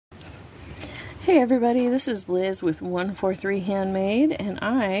Hey everybody, this is Liz with 143 Handmade, and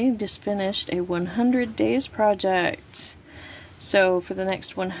I just finished a 100 days project. So for the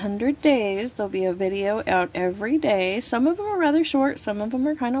next 100 days, there'll be a video out every day. Some of them are rather short, some of them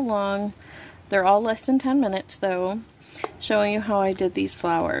are kind of long. They're all less than 10 minutes though, showing you how I did these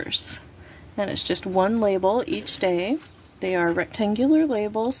flowers. And it's just one label each day. They are rectangular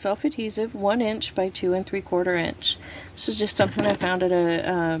labels, self-adhesive, 1 inch by 2 3/4 inch. This is just something I found at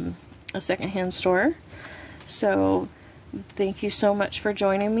a secondhand store. So thank you so much for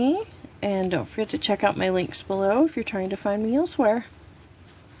joining me, and don't forget to check out my links below if you're trying to find me elsewhere.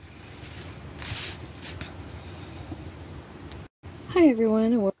 Hi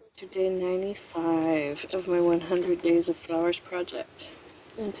everyone, and welcome to day 95 of my 100 Days of Flowers project.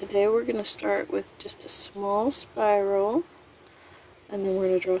 And today we're going to start with just a small spiral, and then we're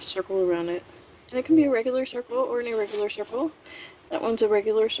going to draw a circle around it. And it can be a regular circle or an irregular circle. That one's a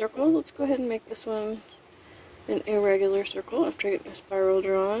regular circle. Let's go ahead and make this one an irregular circle after I get my spiral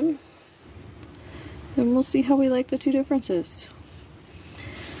drawn. And we'll see how we like the two differences.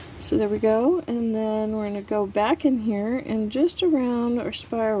 So there we go. And then we're going to go back in here and just around our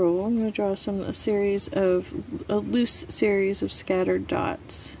spiral, I'm going to draw a loose series of scattered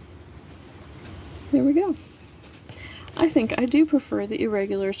dots. There we go. I think I do prefer the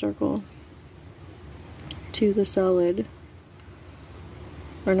irregular circle to the solid.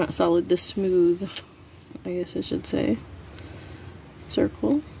 Or not solid, the smooth, I guess I should say,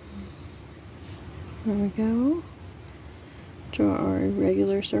 circle. There we go. Draw our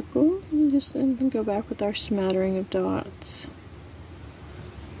irregular circle, and just then go back with our smattering of dots.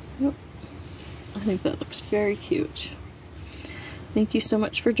 Yep. I think that looks very cute. Thank you so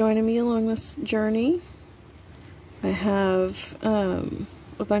much for joining me along this journey. I have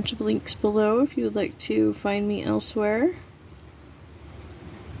a bunch of links below if you would like to find me elsewhere.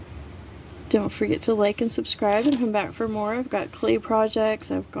 Don't forget to like and subscribe and come back for more. I've got clay projects,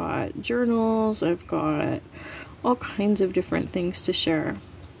 I've got journals, I've got all kinds of different things to share.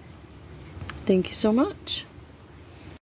 Thank you so much.